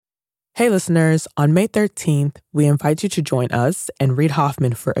Hey listeners, on May 13th, we invite you to join us and Reid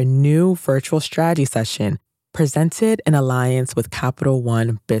Hoffman for a new virtual strategy session presented in alliance with Capital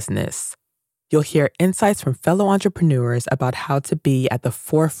One Business. You'll hear insights from fellow entrepreneurs about how to be at the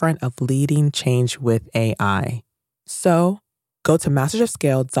forefront of leading change with AI. So, go to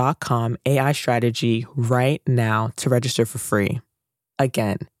mastersofscale.com AI strategy right now to register for free.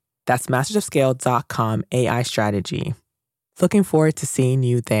 Again, that's mastersofscale.com AI strategy. Looking forward to seeing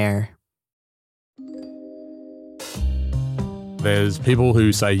you there. There's people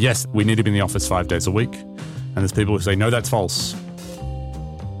who say, yes, we need to be in the office 5 days a week. And there's people who say, no, that's false.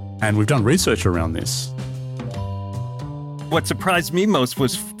 And we've done research around this. What surprised me most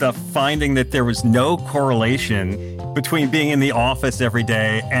was the finding that there was no correlation between being in the office every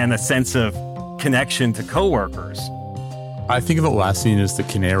day and a sense of connection to coworkers. I think of Atlassian as the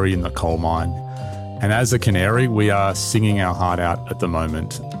canary in the coal mine. And as a canary, we are singing our heart out at the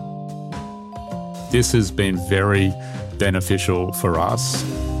moment. This has been very beneficial for us.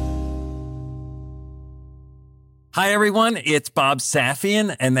 Hi, everyone. It's Bob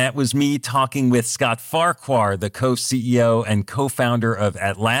Safian, and that was me talking with Scott Farquhar, the co-CEO and co-founder of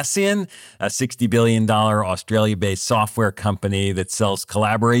Atlassian, a $60 billion Australia-based software company that sells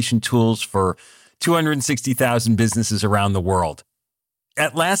collaboration tools for 260,000 businesses around the world.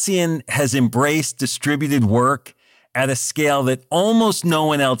 Atlassian has embraced distributed work at a scale that almost no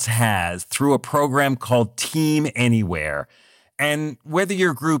one else has through a program called Team Anywhere. And whether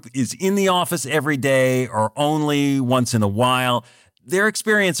your group is in the office every day or only once in a while, their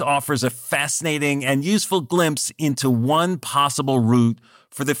experience offers a fascinating and useful glimpse into one possible route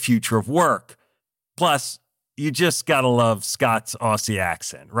for the future of work. Plus, you just gotta love Scott's Aussie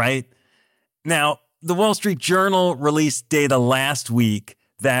accent, right? Now, the Wall Street Journal released data last week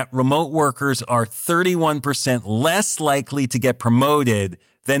that remote workers are 31% less likely to get promoted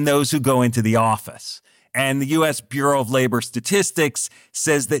than those who go into the office. And the U.S. Bureau of Labor Statistics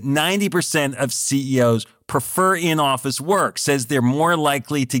says that 90% of CEOs prefer in-office work, says they're more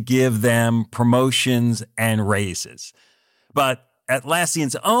likely to give them promotions and raises. But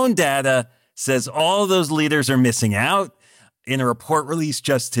Atlassian's own data says all those leaders are missing out. In a report released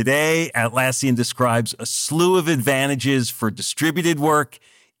just today, Atlassian describes a slew of advantages for distributed work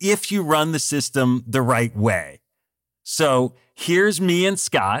if you run the system the right way. So here's me and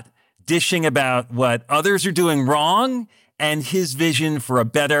Scott dishing about what others are doing wrong and his vision for a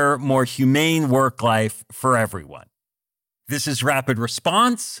better, more humane work life for everyone. This is Rapid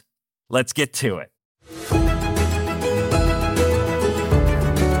Response. Let's get to it.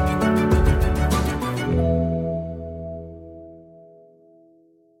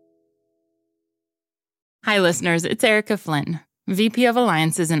 Hi, listeners. It's Erica Flynn, VP of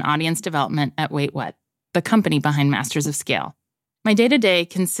Alliances and Audience Development at Wait What, the company behind Masters of Scale. My day-to-day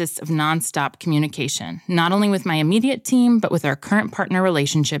consists of nonstop communication, not only with my immediate team, but with our current partner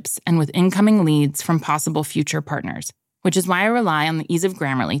relationships and with incoming leads from possible future partners, which is why I rely on the ease of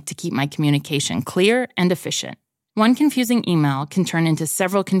Grammarly to keep my communication clear and efficient. One confusing email can turn into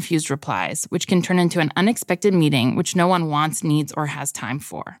several confused replies, which can turn into an unexpected meeting which no one wants, needs, or has time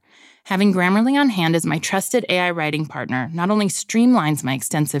for. Having Grammarly on hand as my trusted AI writing partner not only streamlines my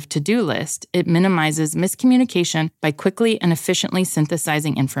extensive to-do list, it minimizes miscommunication by quickly and efficiently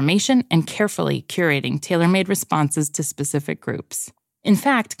synthesizing information and carefully curating tailor-made responses to specific groups. In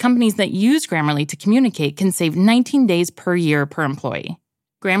fact, companies that use Grammarly to communicate can save 19 days per year per employee.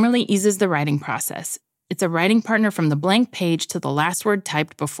 Grammarly eases the writing process. It's a writing partner from the blank page to the last word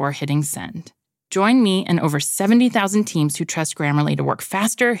typed before hitting send. Join me and over 70,000 teams who trust Grammarly to work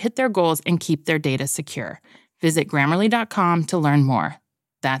faster, hit their goals, and keep their data secure. Visit Grammarly.com to learn more.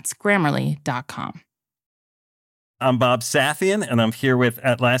 That's Grammarly.com. I'm Bob Safian, and I'm here with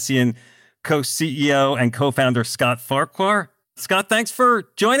Atlassian co-CEO and co-founder Scott Farquhar. Scott, thanks for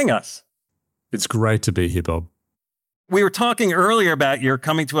joining us. It's great to be here, Bob. We were talking earlier about your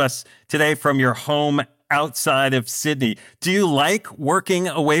coming to us today from your home outside of Sydney. Do you like working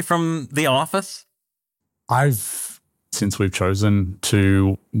away from the office? Since we've chosen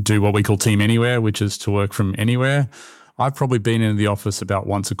to do what we call Team Anywhere, which is to work from anywhere, I've probably been in the office about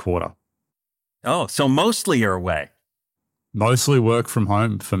once a quarter. Oh, so mostly you're away. Mostly work from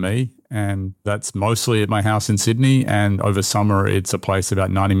home for me, and that's mostly at my house in Sydney, and over summer it's a place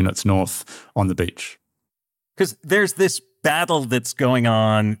about 90 minutes north on the beach. Because there's this battle that's going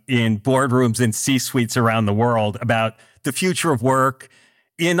on in boardrooms and C-suites around the world about the future of work,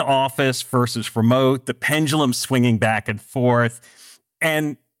 in office versus remote, the pendulum swinging back and forth.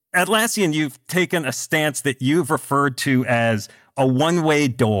 And Atlassian, you've taken a stance that you've referred to as a one-way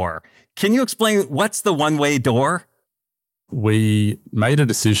door. Can you explain what's the one-way door? We made a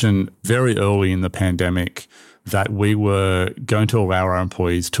decision very early in the pandemic that we were going to allow our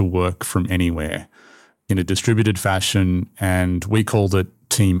employees to work from anywhere in a distributed fashion, and we called it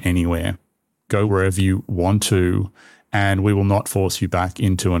Team Anywhere. Go wherever you want to, and we will not force you back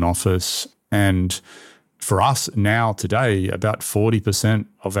into an office. And for us now, today, about 40%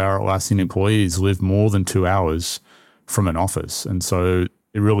 of our Atlassian employees live more than 2 hours from an office. And so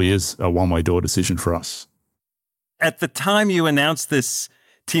it really is a one-way door decision for us. At the time you announced this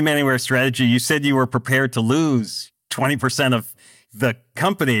Team Anywhere strategy, you said you were prepared to lose 20% of the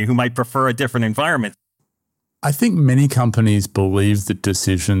company who might prefer a different environment. I think many companies believe that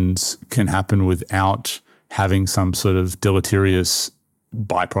decisions can happen without having some sort of deleterious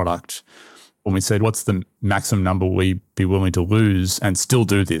byproduct. When we said, what's the maximum number we'd be willing to lose and still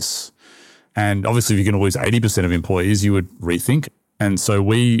do this? And obviously, if you're going to lose 80% of employees, you would rethink. And so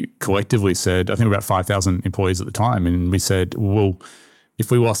we collectively said, I think about 5,000 employees at the time, and we said, well,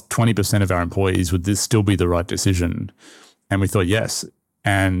 if we lost 20% of our employees, would this still be the right decision? And we thought, yes.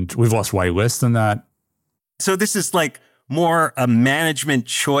 And we've lost way less than that. So this is like more a management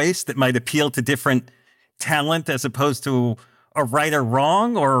choice that might appeal to different talent as opposed to a right or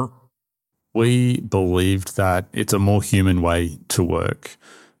wrong, or? We believed that it's a more human way to work.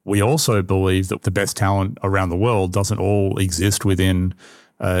 We also believe that the best talent around the world doesn't all exist within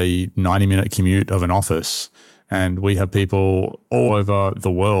a 90-minute commute of an office. And we have people all over the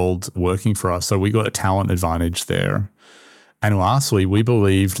world working for us. So we got a talent advantage there. And lastly, we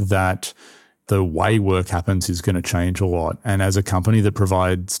believed that the way work happens is going to change a lot. And as a company that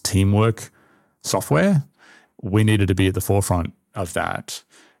provides teamwork software, we needed to be at the forefront of that.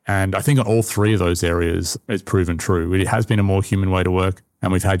 And I think on all three of those areas, it's proven true. It has been a more human way to work,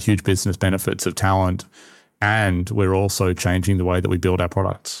 and we've had huge business benefits of talent, and we're also changing the way that we build our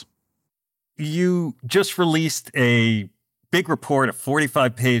products. You just released a big report, a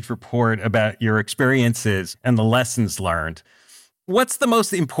 45-page report about your experiences and the lessons learned. What's the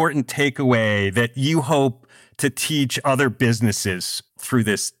most important takeaway that you hope to teach other businesses through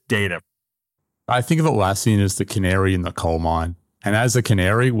this data? I think of Atlassian as the canary in the coal mine. And as a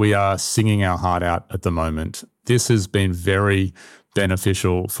canary, we are singing our heart out at the moment. This has been very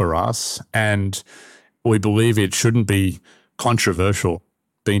beneficial for us, and we believe it shouldn't be controversial.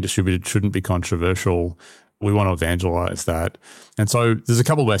 Being distributed shouldn't be controversial. We want to evangelize that. And so there's a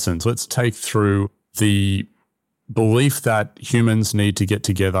couple of lessons. Let's take through the belief that humans need to get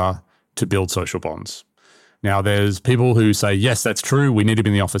together to build social bonds. Now, there's people who say, yes, that's true. We need to be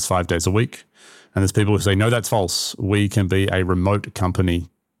in the office 5 days a week. And there's people who say, no, that's false. We can be a remote company.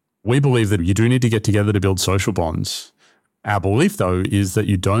 We believe that you do need to get together to build social bonds. Our belief, though, is that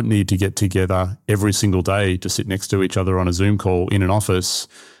you don't need to get together every single day to sit next to each other on a Zoom call in an office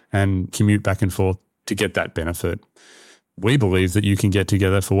and commute back and forth to get that benefit. We believe that you can get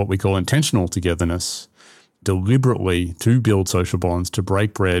together for what we call intentional togetherness, deliberately to build social bonds, to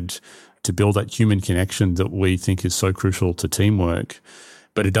break bread, to build that human connection that we think is so crucial to teamwork.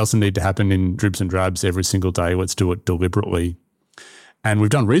 But it doesn't need to happen in dribs and drabs every single day. Let's do it deliberately. And we've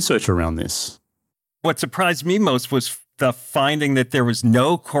done research around this. What surprised me most was the finding that there was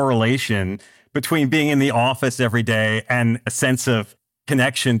no correlation between being in the office every day and a sense of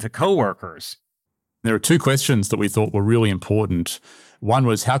connection to coworkers. There are two questions that we thought were really important. One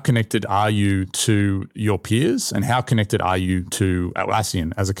was, how connected are you to your peers, and how connected are you to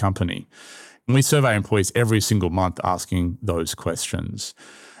Atlassian as a company? And we survey employees every single month asking those questions.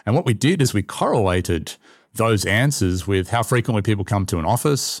 And what we did is we correlated those answers with how frequently people come to an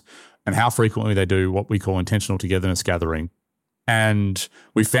office and how frequently they do what we call intentional togetherness gathering. And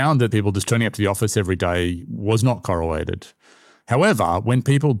we found that people just turning up to the office every day was not correlated. However, when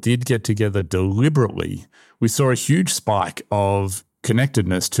people did get together deliberately, we saw a huge spike of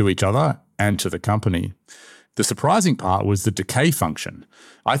connectedness to each other and to the company. The surprising part was the decay function.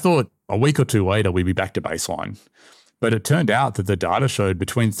 I thought a week or two later, we'd be back to baseline. But it turned out that the data showed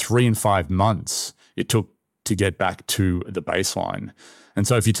between 3 and 5 months it took to get back to the baseline. And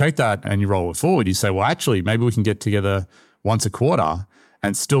so if you take that and you roll it forward, you say, well, actually, maybe we can get together once a quarter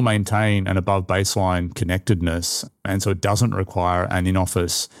and still maintain an above baseline connectedness. And so it doesn't require an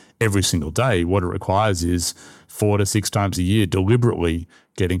in-office every single day. What it requires is 4 to 6 times a year deliberately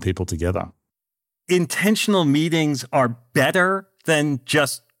getting people together. Intentional meetings are better than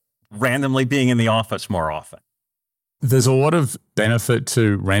just randomly being in the office more often. There's a lot of benefit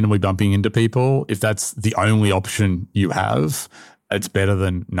to randomly bumping into people. If that's the only option you have, it's better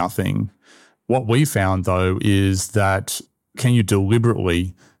than nothing. What we found, though, is that can you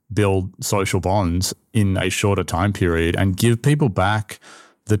deliberately build social bonds in a shorter time period and give people back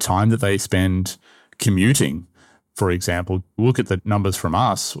the time that they spend commuting for example, look at the numbers from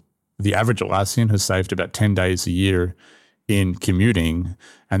us. The average Atlassian has saved about 10 days a year in commuting,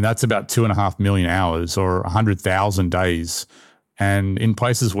 and that's about 2.5 million hours or 100,000 days. And in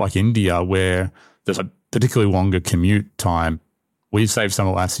places like India, where there's a particularly longer commute time, we've saved some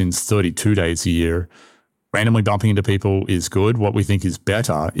Atlassians 32 days a year. Randomly bumping into people is good. What we think is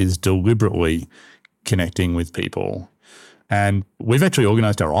better is deliberately connecting with people. And we've actually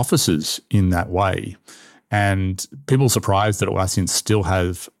organized our offices in that way. And people are surprised that Atlassian still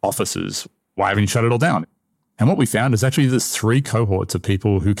have offices. Why haven't you shut it all down? And what we found is actually there's 3 cohorts of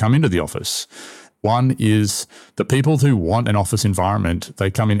people who come into the office. One is the people who want an office environment. They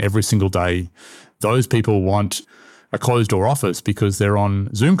come in every single day. Those people want a closed door office because they're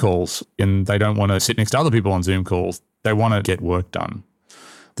on Zoom calls and they don't want to sit next to other people on Zoom calls. They want to get work done.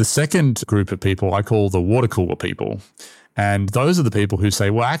 The second group of people I call the water cooler people. And those are the people who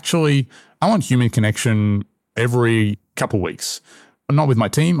say, well, actually, I want human connection every couple of weeks. Not with my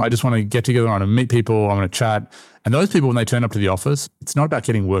team. I just want to get together. I want to meet people. I want to chat. And those people, when they turn up to the office, it's not about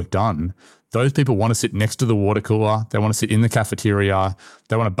getting work done. Those people want to sit next to the water cooler. They want to sit in the cafeteria.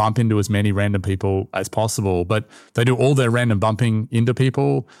 They want to bump into as many random people as possible. But they do all their random bumping into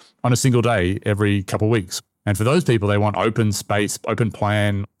people on a single day every couple of weeks. And for those people, they want open space, open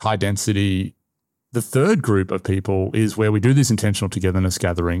plan, high density. The third group of people is where we do these intentional togetherness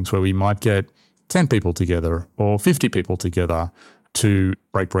gatherings where we might get 10 people together or 50 people together to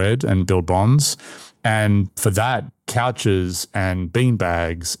break bread and build bonds. And for that, couches and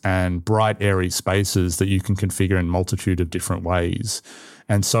beanbags and bright, airy spaces that you can configure in a multitude of different ways.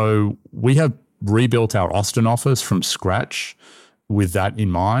 And so we have rebuilt our Austin office from scratch with that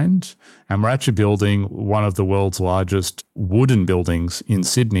in mind. And we're actually building one of the world's largest wooden buildings in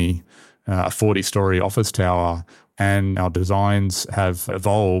Sydney, a 40-story office tower. And our designs have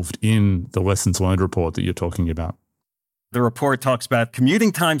evolved in the lessons learned report that you're talking about. The report talks about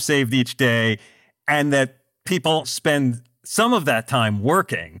commuting time saved each day and that people spend some of that time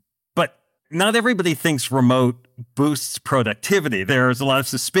working. But not everybody thinks remote boosts productivity. There's a lot of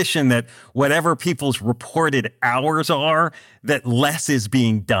suspicion that whatever people's reported hours are, that less is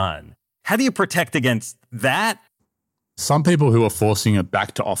being done. How do you protect against that? Some people who are forcing a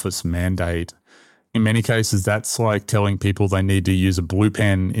back to office mandate, in many cases, that's like telling people they need to use a blue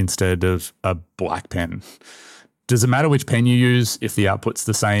pen instead of a black pen. Does it matter which pen you use if the output's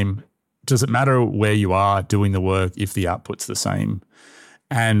the same? Does it matter where you are doing the work if the output's the same?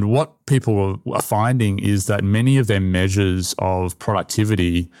 And what people are finding is that many of their measures of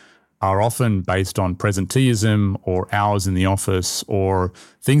productivity are often based on presenteeism or hours in the office or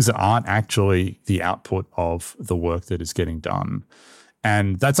things that aren't actually the output of the work that is getting done.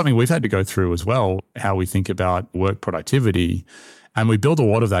 And that's something we've had to go through as well, how we think about work productivity. And we build a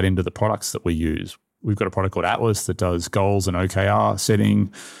lot of that into the products that we use. We've got a product called Atlas that does goals and OKR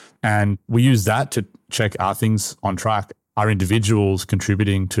setting. And we use that to check, are things on track? Are individuals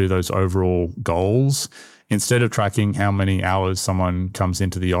contributing to those overall goals instead of tracking how many hours someone comes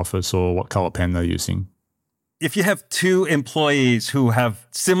into the office or what color pen they're using? If you have 2 employees who have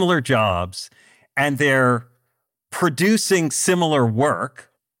similar jobs and they're producing similar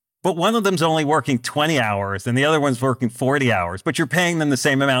work, but one of them's only working 20 hours and the other one's working 40 hours, but you're paying them the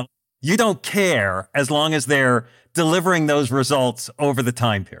same amount, you don't care as long as they're delivering those results over the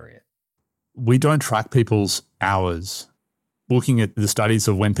time period. We don't track people's hours. Looking at the studies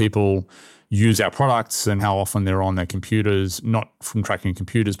of when people use our products and how often they're on their computers, not from tracking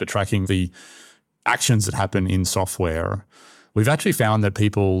computers, but tracking the actions that happen in software, we've actually found that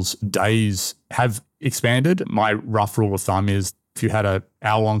people's days have expanded. My rough rule of thumb is if you had an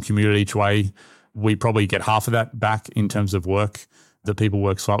hour-long commute each way, we probably get half of that back in terms of work. The people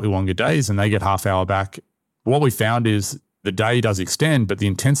work slightly longer days and they get half hour back. What we found is the day does extend, but the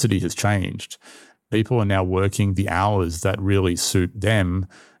intensity has changed. People are now working the hours that really suit them.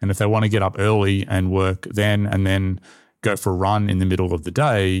 And if they want to get up early and work then and then go for a run in the middle of the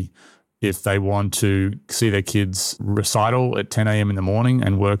day, if they want to see their kids recital at 10 a.m. in the morning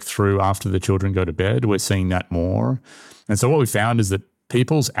and work through after the children go to bed, we're seeing that more. And so what we found is that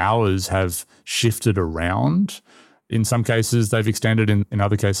people's hours have shifted around. In some cases, they've extended. In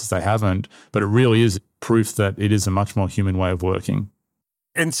other cases, they haven't. But it really is proof that it is a much more human way of working.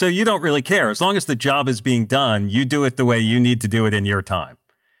 And so you don't really care. As long as the job is being done, you do it the way you need to do it in your time.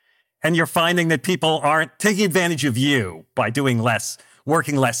 And you're finding that people aren't taking advantage of you by doing less,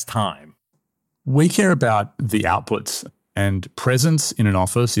 working less time. We care about the outputs, and presence in an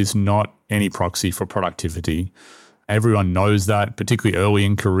office is not any proxy for productivity. Everyone knows that, particularly early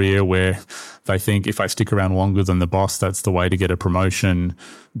in career where they think if I stick around longer than the boss, that's the way to get a promotion.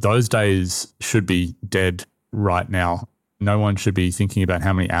 Those days should be dead. right now. No one should be thinking about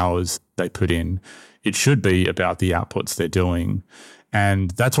how many hours they put in. It should be about the outputs they're doing.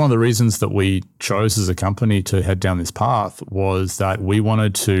 And that's one of the reasons that we chose as a company to head down this path, was that we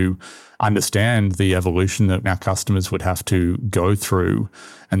wanted to understand the evolution that our customers would have to go through.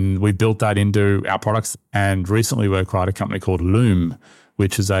 And we built that into our products. And recently we acquired a company called Loom,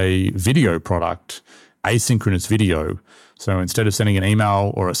 which is a video product, asynchronous video. So instead of sending an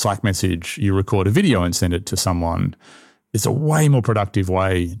email or a Slack message, you record a video and send it to someone. It's a way more productive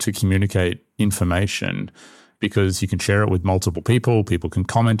way to communicate information, because you can share it with multiple people. People can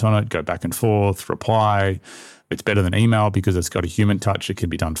comment on it, go back and forth, reply. It's better than email because it's got a human touch. It can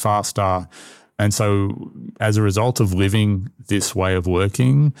be done faster. And so as a result of living this way of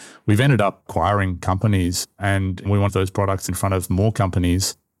working, we've ended up acquiring companies, and we want those products in front of more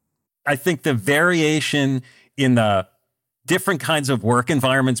companies. I think the variation in the different kinds of work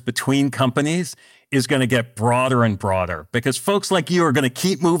environments between companies is going to get broader and broader, because folks like you are going to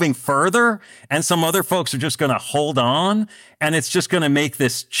keep moving further, and some other folks are just going to hold on. And it's just going to make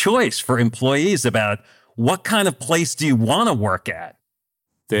this choice for employees about what kind of place do you want to work at?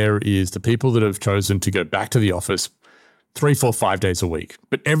 There is the people that have chosen to go back to the office 3, 4, 5 days a week,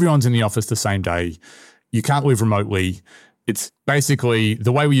 but everyone's in the office the same day. You can't live remotely. It's basically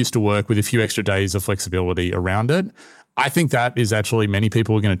the way we used to work with a few extra days of flexibility around it. I think that is actually, many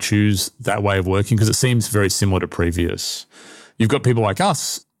people are going to choose that way of working because it seems very similar to previous. You've got people like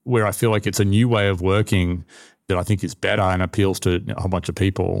us where I feel like it's a new way of working that I think is better and appeals to a whole bunch of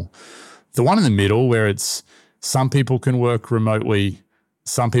people. The one in the middle where it's some people can work remotely,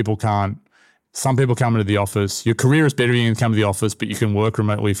 some people can't. Some people come into the office. Your career is better if you can come to the office, but you can work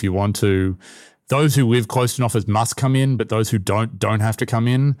remotely if you want to. Those who live close to an office must come in, but those who don't have to come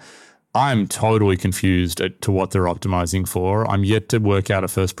in. I'm totally confused to what they're optimizing for. I'm yet to work out a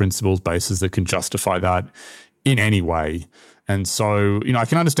first principles basis that can justify that in any way. And so, I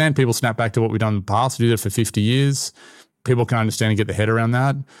can understand people snap back to what we've done in the past. We did it for 50 years. People can understand and get their head around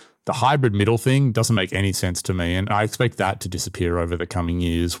that. The hybrid middle thing doesn't make any sense to me. And I expect that to disappear over the coming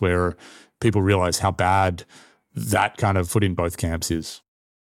years, where people realize how bad that kind of foot in both camps is.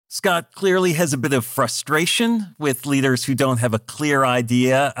 Scott clearly has a bit of frustration with leaders who don't have a clear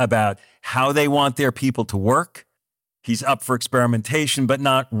idea about how they want their people to work. He's up for experimentation, but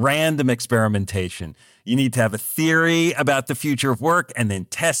not random experimentation. You need to have a theory about the future of work and then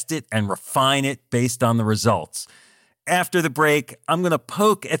test it and refine it based on the results. After the break, I'm going to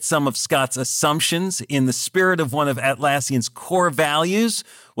poke at some of Scott's assumptions in the spirit of one of Atlassian's core values,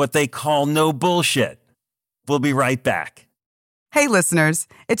 what they call no bullshit. We'll be right back. Hey, listeners.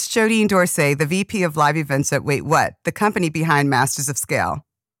 It's Jodine Dorsey, the VP of Live Events at Wait What, the company behind Masters of Scale.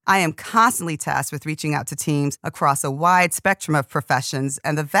 I am constantly tasked with reaching out to teams across a wide spectrum of professions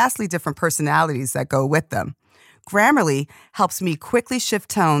and the vastly different personalities that go with them. Grammarly helps me quickly shift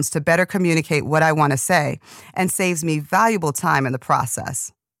tones to better communicate what I want to say and saves me valuable time in the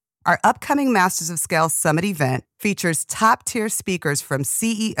process. Our upcoming Masters of Scale Summit event features top-tier speakers from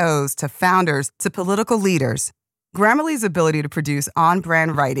CEOs to founders to political leaders. Grammarly's ability to produce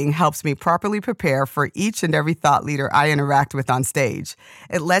on-brand writing helps me properly prepare for each and every thought leader I interact with on stage.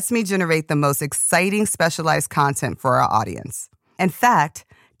 It lets me generate the most exciting specialized content for our audience. In fact,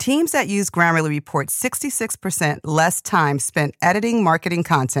 teams that use Grammarly report 66% less time spent editing marketing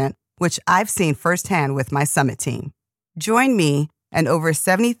content, which I've seen firsthand with my Summit team. Join me and over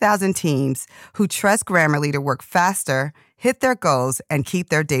 70,000 teams who trust Grammarly to work faster, hit their goals, and keep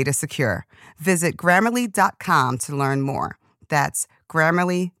their data secure. Visit Grammarly.com to learn more. That's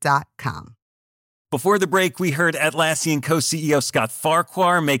Grammarly.com. Before the break, we heard Atlassian co-CEO Scott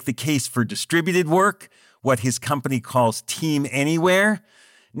Farquhar make the case for distributed work, what his company calls Team Anywhere.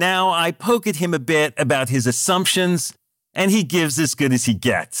 Now I poke at him a bit about his assumptions, and he gives as good as he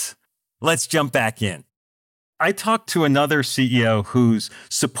gets. Let's jump back in. I talked to another CEO who's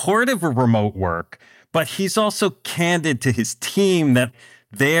supportive of remote work, but he's also candid to his team that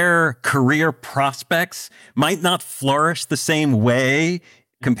their career prospects might not flourish the same way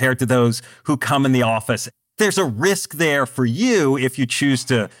compared to those who come in the office. There's a risk there for you if you choose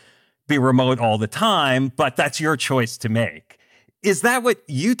to be remote all the time, but that's your choice to make. Is that what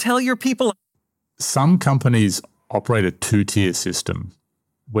you tell your people? Some companies operate a two-tier system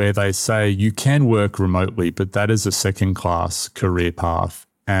where they say you can work remotely, but that is a second-class career path,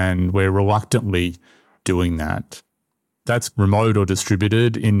 and we're reluctantly doing that. That's remote or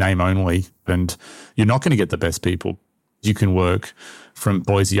distributed in name only, and you're not going to get the best people. You can work from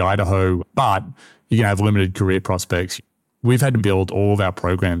Boise, Idaho, but you can have limited career prospects. We've had to build all of our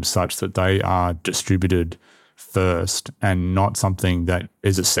programs such that they are distributed first and not something that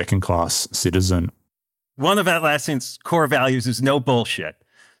is a second-class citizen. One of Atlassian's core values is no bullshit.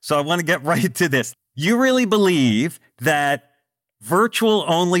 So I want to get right to this. You really believe that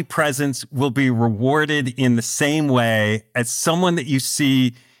virtual-only presence will be rewarded in the same way as someone that you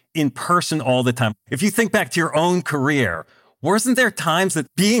see in person all the time. If you think back to your own career, wasn't there times that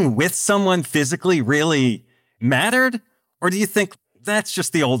being with someone physically really mattered? Or do you think that's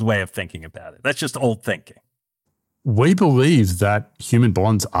just the old way of thinking about it? That's just old thinking. We believe that human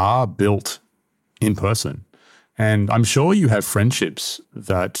bonds are built in person. And I'm sure you have friendships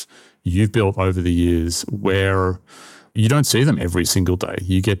that you've built over the years where you don't see them every single day.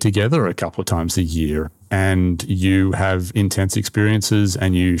 You get together a couple of times a year and you have intense experiences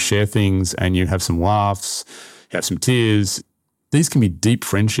and you share things and you have some laughs, you have some tears. These can be deep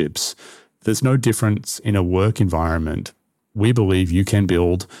friendships. There's no difference in a work environment. We believe you can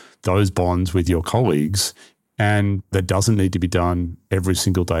build those bonds with your colleagues, and that doesn't need to be done every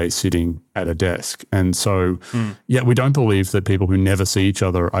single day sitting at a desk. And so, we don't believe that people who never see each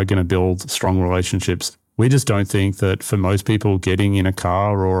other are going to build strong relationships. We just don't think that for most people getting in a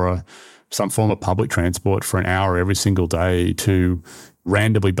car or some form of public transport for an hour every single day to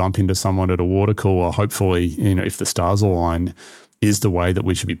randomly bump into someone at a water cooler, hopefully, if the stars align, is the way that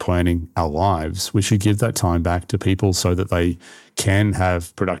we should be planning our lives. We should give that time back to people so that they can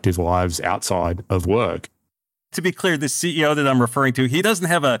have productive lives outside of work. To be clear, the CEO that I'm referring to, he doesn't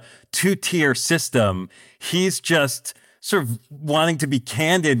have a two-tier system. He's just sort of wanting to be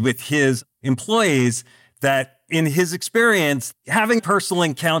candid with his employees that in his experience, having personal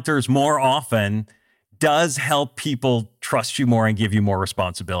encounters more often does help people trust you more and give you more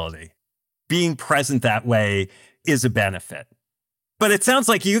responsibility. Being present that way is a benefit. But it sounds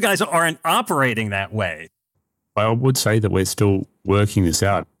like you guys aren't operating that way. I would say that we're still working this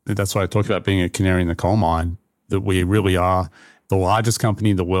out. That's why I talk about being a canary in the coal mine, that we really are the largest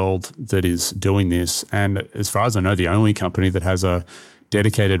company in the world that is doing this. And as far as I know, the only company that has a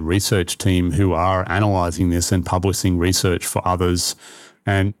dedicated research team who are analyzing this and publishing research for others.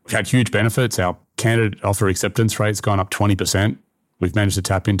 And we've had huge benefits. Our candidate offer acceptance rate's gone up 20%. We've managed to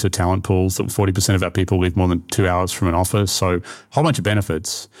tap into talent pools that 40% of our people live more than 2 hours from an office. So a whole bunch of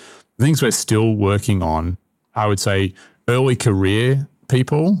benefits. The things we're still working on, I would say early career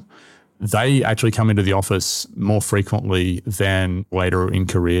people, they actually come into the office more frequently than later in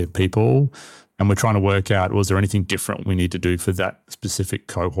career people. And we're trying to work out, was there anything different we need to do for that specific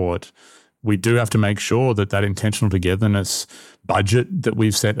cohort? We do have to make sure that that intentional togetherness budget that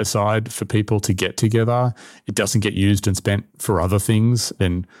we've set aside for people to get together, it doesn't get used and spent for other things.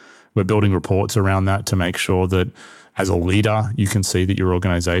 And we're building reports around that to make sure that as a leader, you can see that your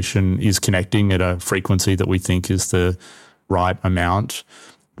organization is connecting at a frequency that we think is the right amount.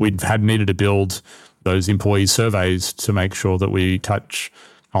 We've needed to build those employee surveys to make sure that we touch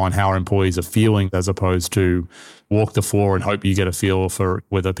on how our employees are feeling as opposed to walk the floor and hope you get a feel for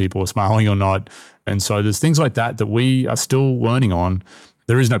whether people are smiling or not. And so there's things like that that we are still learning on.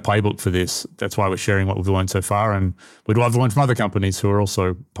 There is no playbook for this. That's why we're sharing what we've learned so far. And we'd love to learn from other companies who are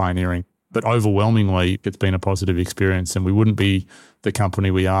also pioneering. But overwhelmingly, it's been a positive experience and we wouldn't be the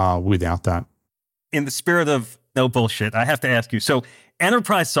company we are without that. In the spirit of no bullshit, I have to ask you, so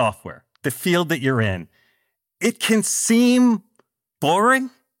enterprise software, the field that you're in, it can seem boring.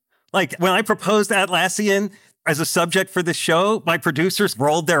 Like when I proposed Atlassian as a subject for this show, my producers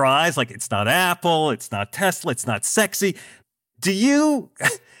rolled their eyes like it's not Apple, it's not Tesla, it's not sexy. Do you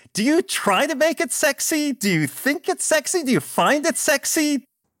try to make it sexy? Do you think it's sexy? Do you find it sexy?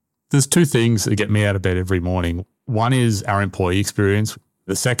 There's two things that get me out of bed every morning. One is our employee experience.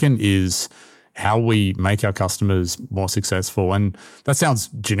 The second is how we make our customers more successful. And that sounds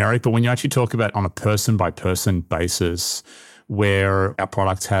generic, but when you actually talk about on a person-by-person basis where our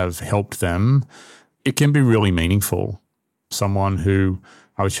products have helped them, it can be really meaningful. Someone who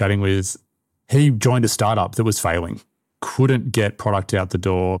I was chatting with, he joined a startup that was failing, couldn't get product out the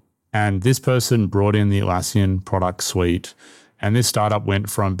door. And this person brought in the Atlassian product suite. And this startup went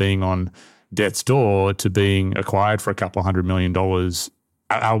from being on death's door to being acquired for a couple $100 million.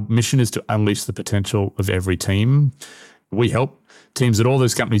 Our mission is to unleash the potential of every team. We help teams at all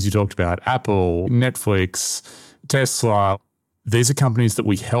those companies you talked about, Apple, Netflix, Tesla. These are companies that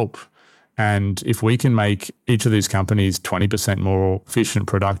we help. And if we can make each of these companies 20% more efficient,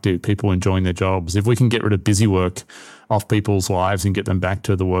 productive, people enjoying their jobs, if we can get rid of busy work off people's lives and get them back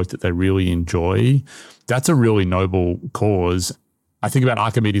to the work that they really enjoy, that's a really noble cause. I think about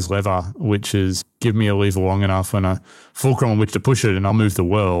Archimedes' lever, which is give me a lever long enough and a fulcrum on which to push it and I'll move the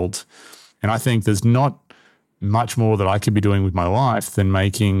world. And I think there's not much more that I could be doing with my life than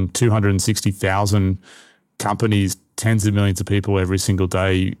making 260,000 companies tens of millions of people every single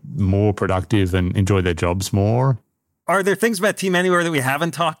day more productive and enjoy their jobs more. Are there things about Team Anywhere that we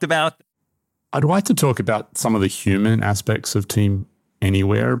haven't talked about? I'd like to talk about some of the human aspects of Team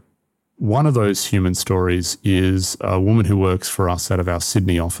Anywhere. One of those human stories is a woman who works for us out of our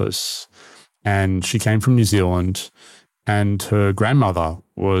Sydney office. And she came from New Zealand, and her grandmother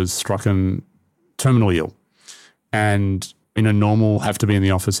was struck terminally ill. And in a normal have to be in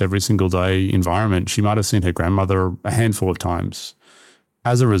the office every single day environment, she might have seen her grandmother a handful of times.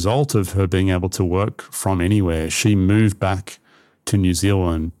 As a result of her being able to work from anywhere, she moved back to New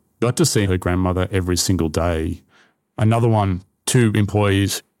Zealand, got to see her grandmother every single day. Another one, 2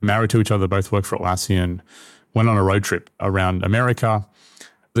 employees married to each other, both work for Atlassian, went on a road trip around America.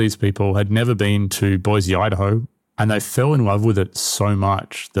 These people had never been to Boise, Idaho, and they fell in love with it so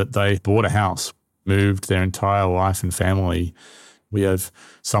much that they bought a house, moved their entire life and family. We have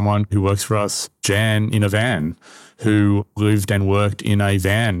someone who works for us, Jan, in a van, who lived and worked in a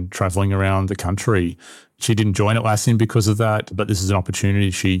van traveling around the country. She didn't join Atlassian because of that, but this is an opportunity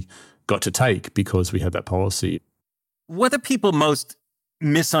she got to take because we had that policy. What do people most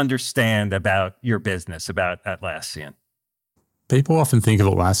misunderstand about your business, about Atlassian? People often think of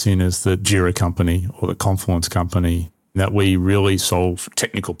Atlassian as the Jira company or the Confluence company, that we really solve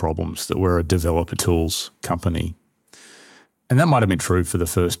technical problems, that we're a developer tools company. And that might have been true for the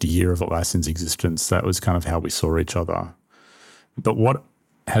first year of Atlassian's existence. That was kind of how we saw each other. But what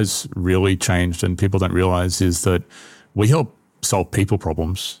has really changed, and people don't realize, is that we help solve people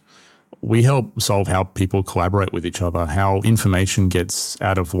problems. We help solve how people collaborate with each other, how information gets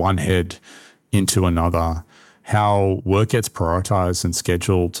out of one head into another, how work gets prioritized and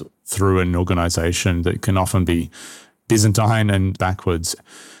scheduled through an organization that can often be Byzantine and backwards.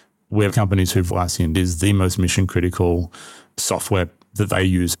 We have companies who Atlassian is the most mission-critical software that they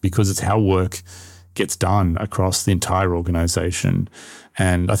use because it's how work gets done across the entire organization.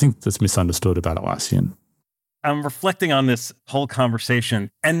 And I think that's misunderstood about Atlassian. I'm reflecting on this whole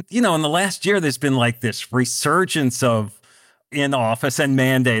conversation. And, in the last year, there's been like this resurgence of in-office and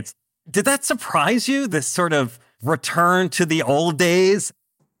mandates. Did that surprise you, this sort of return to the old days?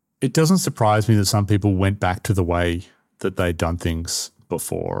 It doesn't surprise me that some people went back to the way that they'd done things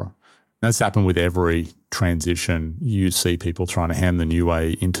before. That's happened with every transition. You see people trying to hand the new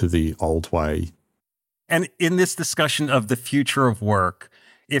way into the old way. And in this discussion of the future of work,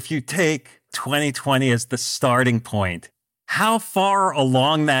 if you take 2020 as the starting point, how far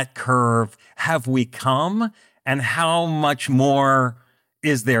along that curve have we come, and how much more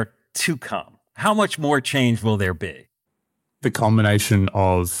is there to come? How much more change will there be? The combination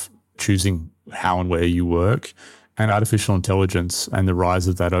of choosing how and where you work and artificial intelligence and the rise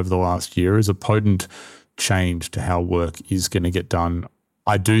of that over the last year is a potent change to how work is going to get done.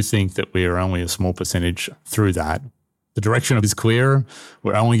 I do think that we are only a small percentage through that. The direction is clear.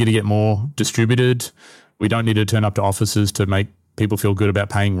 We're only going to get more distributed. We don't need to turn up to offices to make people feel good about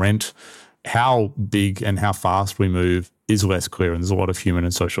paying rent. How big and how fast we move is less clear, and there's a lot of human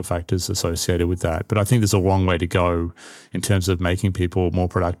and social factors associated with that. But I think there's a long way to go in terms of making people more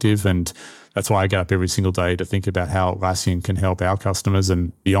productive, and that's why I get up every single day to think about how Atlassian can help our customers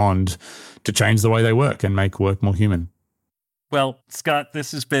and beyond to change the way they work and make work more human. Well, Scott,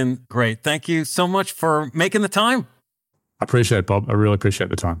 this has been great. Thank you so much for making the time. I appreciate it, Bob. I really appreciate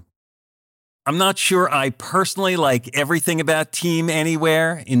the time. I'm not sure I personally like everything about Team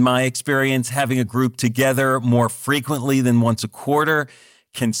Anywhere. In my experience, having a group together more frequently than once a quarter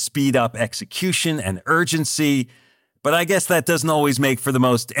can speed up execution and urgency. But I guess that doesn't always make for the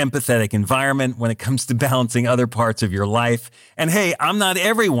most empathetic environment when it comes to balancing other parts of your life. And hey, I'm not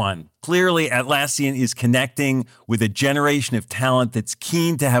everyone. Clearly, Atlassian is connecting with a generation of talent that's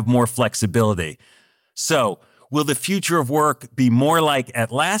keen to have more flexibility. So, will the future of work be more like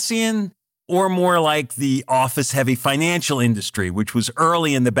Atlassian or more like the office-heavy financial industry, which was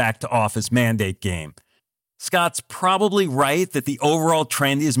early in the back-to-office mandate game? Scott's probably right that the overall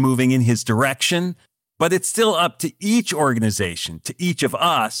trend is moving in his direction, but it's still up to each organization, to each of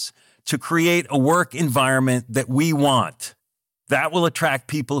us, to create a work environment that we want. That will attract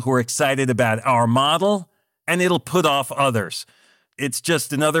people who are excited about our model, and it'll put off others. It's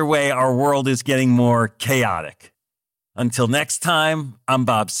just another way our world is getting more chaotic. Until next time, I'm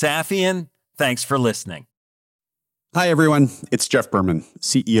Bob Safian. Thanks for listening. Hi, everyone. It's Jeff Berman,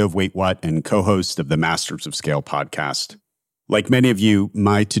 CEO of Wait What and co-host of the Masters of Scale podcast. Like many of you,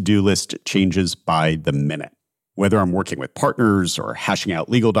 my to-do list changes by the minute. Whether I'm working with partners or hashing out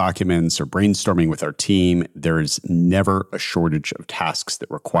legal documents or brainstorming with our team, there is never a shortage of tasks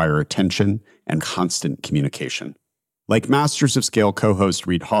that require attention and constant communication. Like Masters of Scale co-host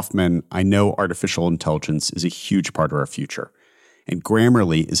Reid Hoffman, I know artificial intelligence is a huge part of our future, and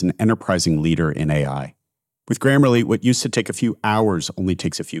Grammarly is an enterprising leader in AI. With Grammarly, what used to take a few hours only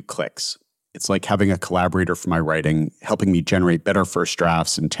takes a few clicks. It's like having a collaborator for my writing, helping me generate better first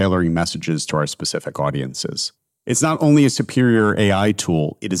drafts and tailoring messages to our specific audiences. It's not only a superior AI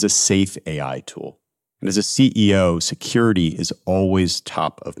tool, it is a safe AI tool. And as a CEO, security is always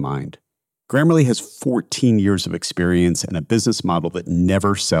top of mind. Grammarly has 14 years of experience and a business model that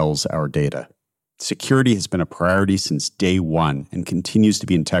never sells our data. Security has been a priority since day one and continues to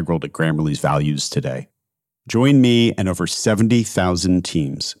be integral to Grammarly's values today. Join me and over 70,000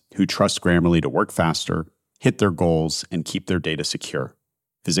 teams who trust Grammarly to work faster, hit their goals, and keep their data secure.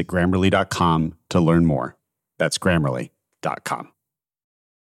 Visit Grammarly.com to learn more. That's Grammarly.com.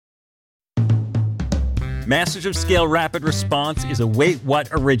 Masters of Scale Rapid Response is a Wait What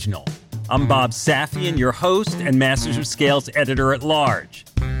original. I'm Bob Safian, your host and Masters of Scale's editor-at-large.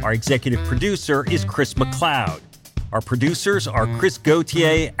 Our executive producer is Chris McLeod. Our producers are Chris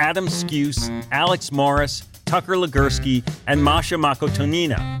Gauthier, Adam Skuse, Alex Morris, Tucker Legursky, and Masha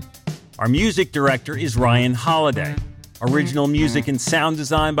Makotonina. Our music director is Ryan Holiday. Original music and sound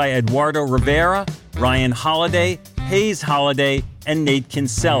design by Eduardo Rivera, Ryan Holiday, Hayes Holiday, and Nate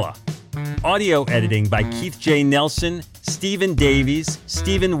Kinsella. Audio editing by Keith J. Nelson, Stephen Davies,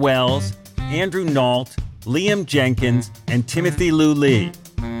 Stephen Wells, Andrew Nault, Liam Jenkins, and Timothy Lou Lee.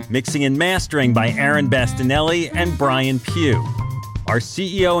 Mixing and mastering by Aaron Bastinelli and Brian Pugh. Our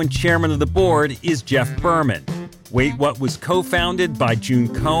CEO and chairman of the board is Jeff Berman. Wait What was co-founded by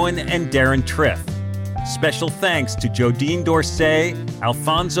June Cohen and Darren Triff. Special thanks to Jodine Dorsey,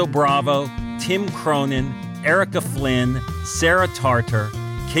 Alfonso Bravo, Tim Cronin, Erica Flynn, Sarah Tartar,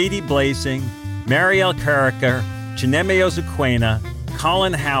 Katie Blasing, Marielle Carricker, Chineme Ozuquena,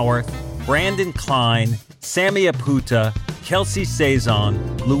 Colin Howarth, Brandon Klein, Sammy Aputa, Kelsey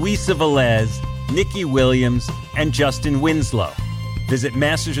Saison, Luisa Velez, Nikki Williams, and Justin Winslow. Visit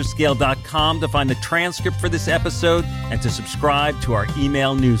mastersofscale.com to find the transcript for this episode and to subscribe to our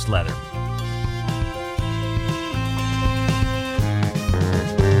email newsletter.